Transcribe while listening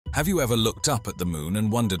Have you ever looked up at the moon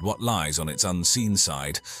and wondered what lies on its unseen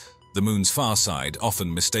side? The moon's far side,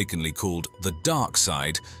 often mistakenly called the dark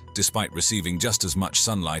side, despite receiving just as much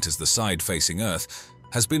sunlight as the side facing Earth,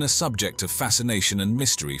 has been a subject of fascination and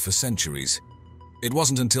mystery for centuries. It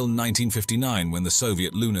wasn't until 1959 when the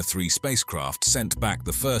Soviet Luna 3 spacecraft sent back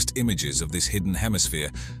the first images of this hidden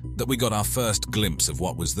hemisphere that we got our first glimpse of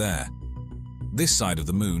what was there. This side of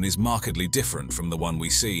the moon is markedly different from the one we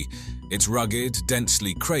see. It's rugged,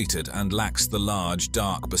 densely cratered, and lacks the large,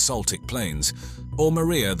 dark basaltic plains, or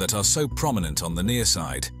maria that are so prominent on the near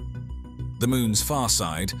side. The moon's far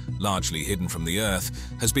side, largely hidden from the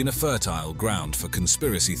Earth, has been a fertile ground for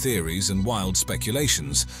conspiracy theories and wild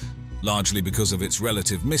speculations, largely because of its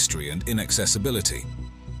relative mystery and inaccessibility.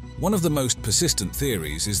 One of the most persistent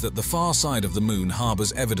theories is that the far side of the moon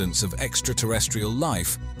harbors evidence of extraterrestrial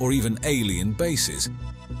life or even alien bases.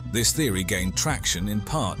 This theory gained traction in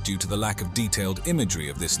part due to the lack of detailed imagery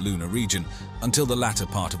of this lunar region until the latter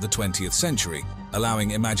part of the 20th century,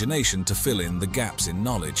 allowing imagination to fill in the gaps in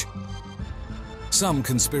knowledge. Some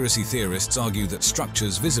conspiracy theorists argue that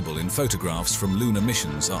structures visible in photographs from lunar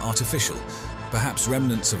missions are artificial, perhaps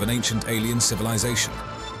remnants of an ancient alien civilization.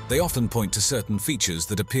 They often point to certain features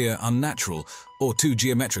that appear unnatural or too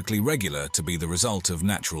geometrically regular to be the result of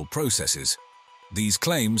natural processes. These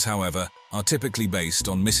claims, however, are typically based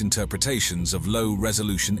on misinterpretations of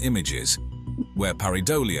low-resolution images, where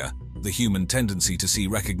pareidolia, the human tendency to see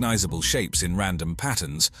recognizable shapes in random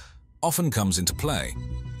patterns, often comes into play.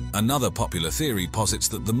 Another popular theory posits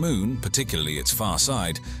that the moon, particularly its far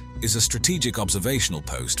side, is a strategic observational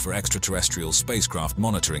post for extraterrestrial spacecraft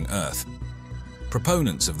monitoring Earth.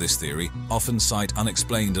 Proponents of this theory often cite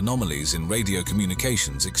unexplained anomalies in radio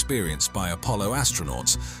communications experienced by Apollo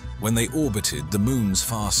astronauts when they orbited the moon's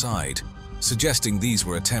far side, suggesting these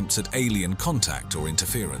were attempts at alien contact or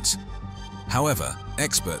interference. However,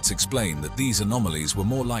 experts explain that these anomalies were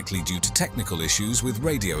more likely due to technical issues with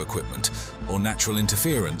radio equipment or natural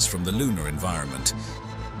interference from the lunar environment.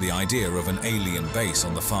 The idea of an alien base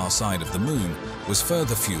on the far side of the moon was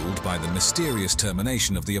further fueled by the mysterious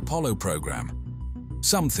termination of the Apollo program.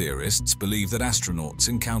 Some theorists believe that astronauts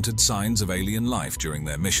encountered signs of alien life during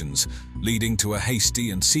their missions, leading to a hasty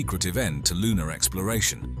and secretive end to lunar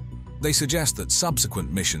exploration. They suggest that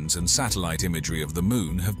subsequent missions and satellite imagery of the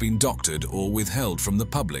moon have been doctored or withheld from the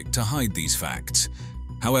public to hide these facts.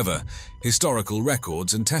 However, historical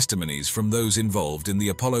records and testimonies from those involved in the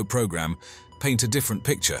Apollo program paint a different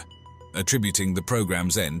picture, attributing the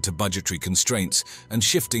program's end to budgetary constraints and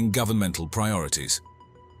shifting governmental priorities.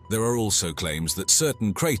 There are also claims that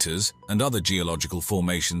certain craters and other geological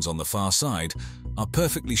formations on the far side are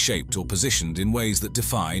perfectly shaped or positioned in ways that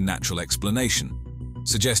defy natural explanation,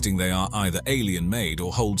 suggesting they are either alien-made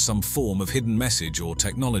or hold some form of hidden message or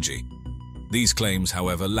technology. These claims,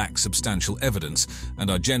 however, lack substantial evidence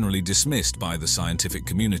and are generally dismissed by the scientific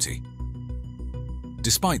community.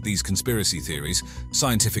 Despite these conspiracy theories,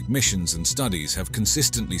 scientific missions and studies have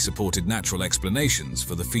consistently supported natural explanations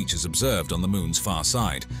for the features observed on the moon's far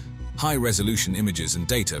side. High-resolution images and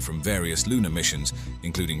data from various lunar missions,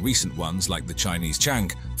 including recent ones like the Chinese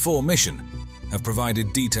Chang'e 4 mission, have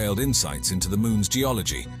provided detailed insights into the moon's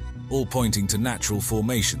geology, all pointing to natural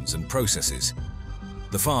formations and processes.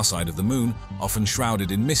 The far side of the moon, often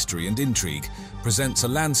shrouded in mystery and intrigue, presents a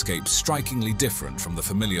landscape strikingly different from the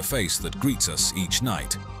familiar face that greets us each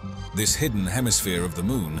night. This hidden hemisphere of the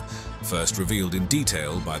moon, first revealed in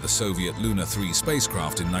detail by the Soviet Luna 3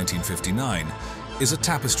 spacecraft in 1959, is a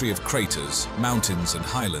tapestry of craters, mountains, and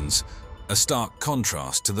highlands, a stark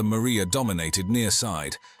contrast to the Maria-dominated near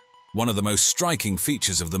side. One of the most striking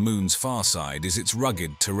features of the moon's far side is its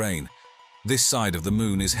rugged terrain. This side of the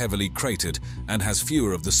moon is heavily cratered and has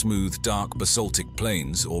fewer of the smooth, dark basaltic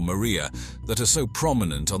plains, or maria, that are so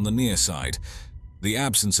prominent on the near side. The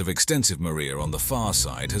absence of extensive maria on the far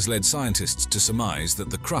side has led scientists to surmise that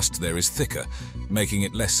the crust there is thicker, making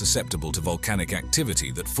it less susceptible to volcanic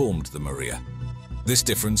activity that formed the maria. This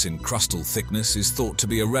difference in crustal thickness is thought to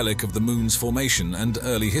be a relic of the moon's formation and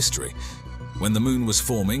early history. When the moon was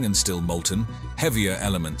forming and still molten, heavier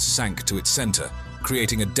elements sank to its center,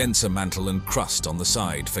 creating a denser mantle and crust on the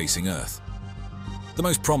side facing Earth. The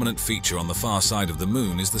most prominent feature on the far side of the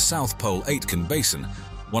moon is the South Pole Aitken Basin,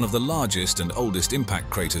 one of the largest and oldest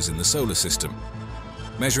impact craters in the solar system.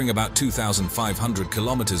 Measuring about 2,500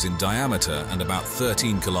 kilometers in diameter and about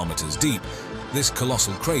 13 kilometers deep, this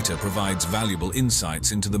colossal crater provides valuable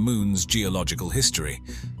insights into the moon's geological history.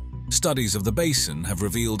 Studies of the basin have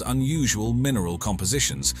revealed unusual mineral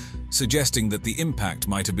compositions, suggesting that the impact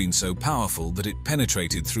might have been so powerful that it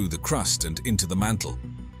penetrated through the crust and into the mantle.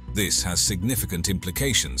 This has significant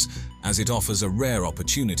implications, as it offers a rare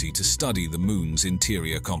opportunity to study the Moon's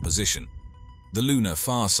interior composition. The lunar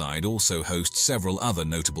far side also hosts several other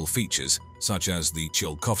notable features, such as the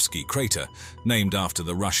Tsiolkovsky crater, named after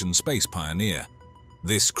the Russian space pioneer.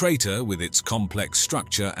 This crater, with its complex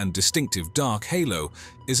structure and distinctive dark halo,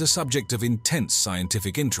 is a subject of intense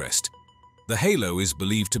scientific interest. The halo is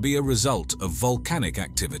believed to be a result of volcanic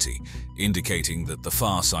activity, indicating that the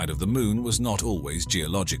far side of the Moon was not always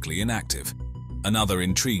geologically inactive. Another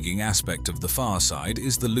intriguing aspect of the far side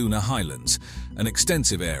is the lunar highlands, an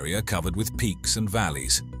extensive area covered with peaks and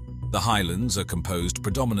valleys. The highlands are composed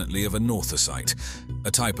predominantly of anorthosite,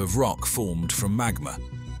 a type of rock formed from magma.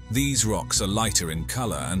 These rocks are lighter in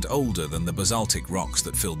color and older than the basaltic rocks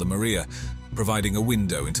that fill the Maria, providing a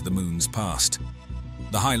window into the Moon's past.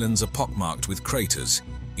 The highlands are pockmarked with craters,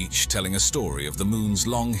 each telling a story of the Moon's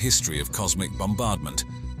long history of cosmic bombardment.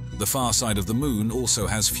 The far side of the Moon also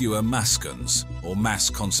has fewer maskons, or mass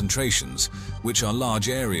concentrations, which are large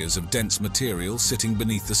areas of dense material sitting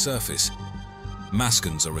beneath the surface.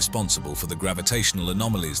 Maskons are responsible for the gravitational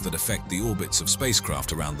anomalies that affect the orbits of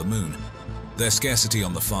spacecraft around the Moon. Their scarcity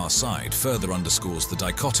on the far side further underscores the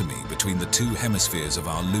dichotomy between the two hemispheres of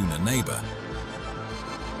our lunar neighbor.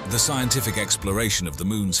 The scientific exploration of the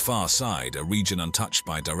Moon's far side, a region untouched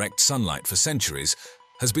by direct sunlight for centuries,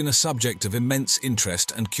 has been a subject of immense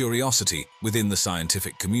interest and curiosity within the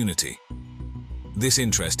scientific community. This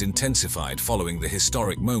interest intensified following the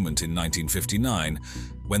historic moment in 1959,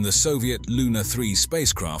 when the Soviet Luna 3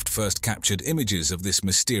 spacecraft first captured images of this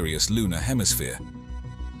mysterious lunar hemisphere.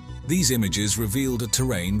 These images revealed a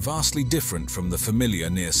terrain vastly different from the familiar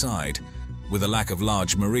near side, with a lack of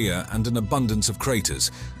large Maria and an abundance of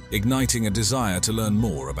craters, igniting a desire to learn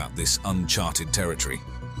more about this uncharted territory.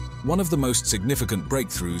 One of the most significant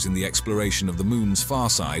breakthroughs in the exploration of the Moon's far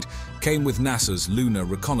side came with NASA's Lunar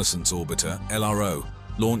Reconnaissance Orbiter, LRO,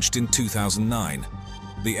 launched in 2009.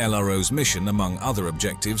 The LRO's mission, among other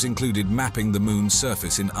objectives, included mapping the Moon's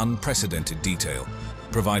surface in unprecedented detail,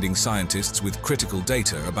 providing scientists with critical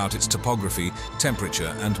data about its topography,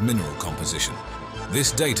 temperature, and mineral composition.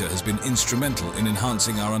 This data has been instrumental in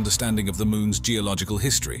enhancing our understanding of the Moon's geological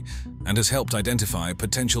history and has helped identify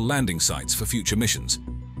potential landing sites for future missions.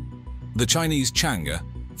 The Chinese Chang'e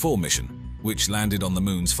 4 mission, which landed on the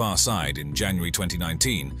Moon's far side in January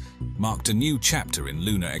 2019, marked a new chapter in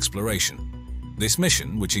lunar exploration. This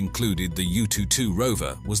mission, which included the Yutu-2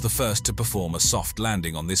 rover, was the first to perform a soft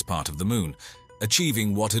landing on this part of the Moon,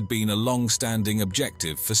 achieving what had been a long-standing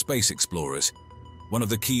objective for space explorers. One of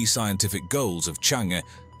the key scientific goals of Chang'e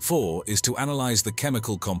 4 is to analyze the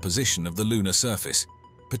chemical composition of the lunar surface,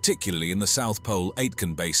 particularly in the South Pole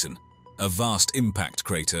Aitken Basin, a vast impact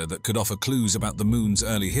crater that could offer clues about the Moon's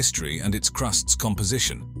early history and its crust's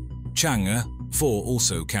composition. Chang'e 4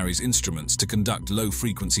 also carries instruments to conduct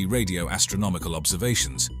low-frequency radio astronomical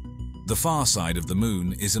observations. The far side of the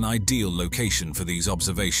Moon is an ideal location for these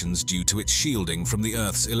observations due to its shielding from the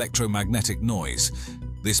Earth's electromagnetic noise.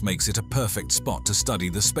 This makes it a perfect spot to study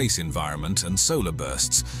the space environment and solar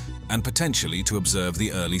bursts, and potentially to observe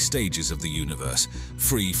the early stages of the universe,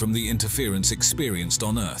 free from the interference experienced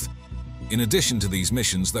on Earth. In addition to these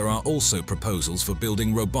missions, there are also proposals for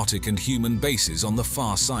building robotic and human bases on the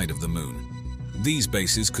far side of the Moon. These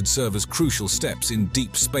bases could serve as crucial steps in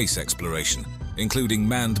deep space exploration, including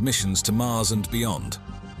manned missions to Mars and beyond.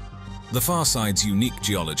 The far side's unique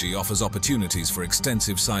geology offers opportunities for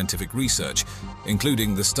extensive scientific research,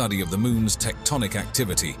 including the study of the Moon's tectonic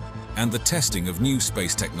activity and the testing of new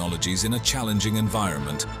space technologies in a challenging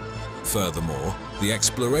environment. Furthermore, the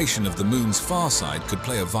exploration of the Moon's far side could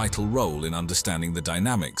play a vital role in understanding the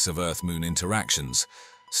dynamics of Earth-Moon interactions.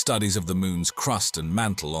 Studies of the Moon's crust and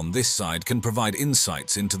mantle on this side can provide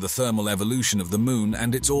insights into the thermal evolution of the Moon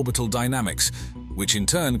and its orbital dynamics, which in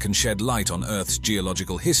turn can shed light on Earth's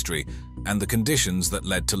geological history and the conditions that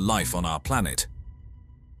led to life on our planet.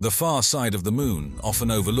 The far side of the Moon, often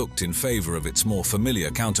overlooked in favor of its more familiar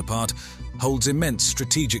counterpart, holds immense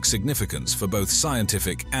strategic significance for both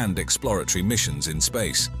scientific and exploratory missions in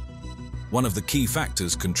space. One of the key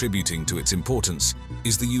factors contributing to its importance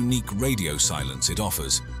is the unique radio silence it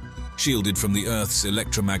offers. Shielded from the Earth's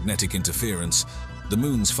electromagnetic interference, the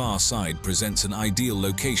Moon's far side presents an ideal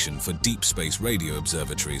location for deep space radio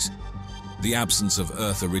observatories. The absence of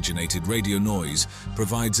Earth-originated radio noise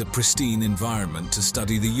provides a pristine environment to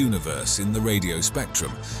study the universe in the radio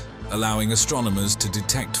spectrum, allowing astronomers to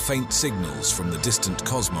detect faint signals from the distant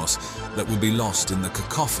cosmos that would be lost in the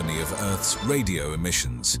cacophony of Earth's radio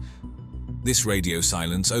emissions. This radio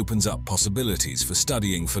silence opens up possibilities for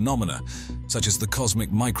studying phenomena such as the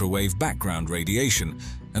cosmic microwave background radiation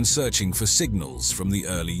and searching for signals from the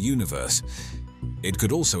early universe. It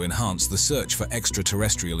could also enhance the search for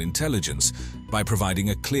extraterrestrial intelligence by providing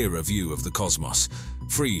a clearer view of the cosmos,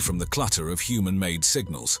 free from the clutter of human-made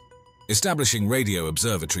signals. Establishing radio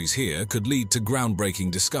observatories here could lead to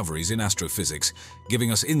groundbreaking discoveries in astrophysics,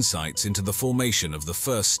 giving us insights into the formation of the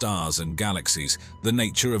first stars and galaxies, the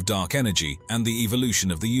nature of dark energy, and the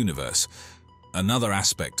evolution of the universe. Another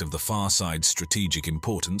aspect of the far side's strategic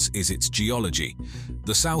importance is its geology.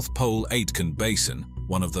 The South Pole Aitken Basin,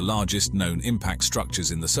 one of the largest known impact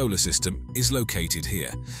structures in the solar system, is located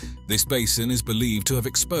here. This basin is believed to have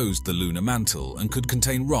exposed the lunar mantle and could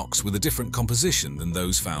contain rocks with a different composition than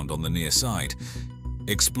those found on the near side.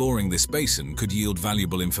 Exploring this basin could yield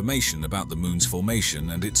valuable information about the Moon's formation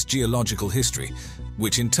and its geological history,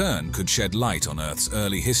 which in turn could shed light on Earth's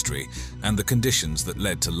early history and the conditions that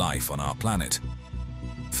led to life on our planet.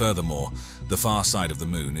 Furthermore, the far side of the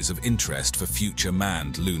Moon is of interest for future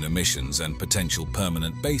manned lunar missions and potential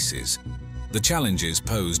permanent bases. The challenges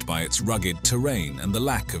posed by its rugged terrain and the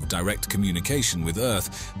lack of direct communication with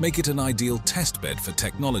Earth make it an ideal testbed for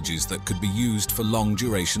technologies that could be used for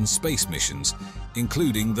long-duration space missions,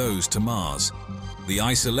 including those to Mars. The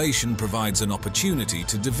isolation provides an opportunity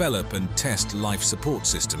to develop and test life support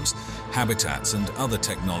systems, habitats, and other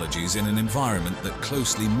technologies in an environment that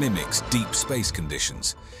closely mimics deep space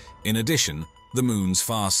conditions. In addition, the Moon's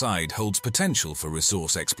far side holds potential for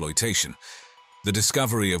resource exploitation. The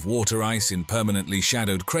discovery of water ice in permanently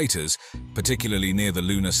shadowed craters, particularly near the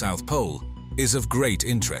lunar South Pole, is of great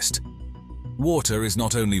interest. Water is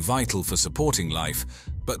not only vital for supporting life,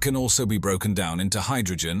 but can also be broken down into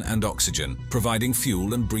hydrogen and oxygen, providing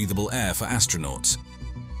fuel and breathable air for astronauts.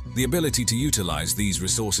 The ability to utilize these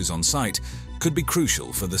resources on site could be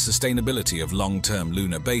crucial for the sustainability of long-term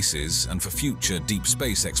lunar bases and for future deep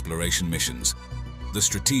space exploration missions. The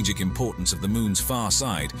strategic importance of the Moon's far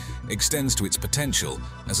side extends to its potential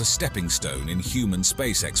as a stepping stone in human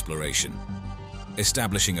space exploration.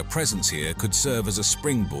 Establishing a presence here could serve as a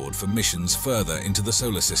springboard for missions further into the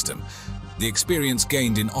solar system. The experience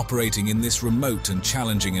gained in operating in this remote and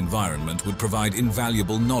challenging environment would provide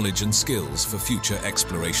invaluable knowledge and skills for future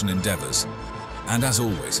exploration endeavors. And as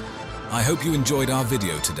always, I hope you enjoyed our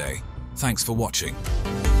video today. Thanks for watching.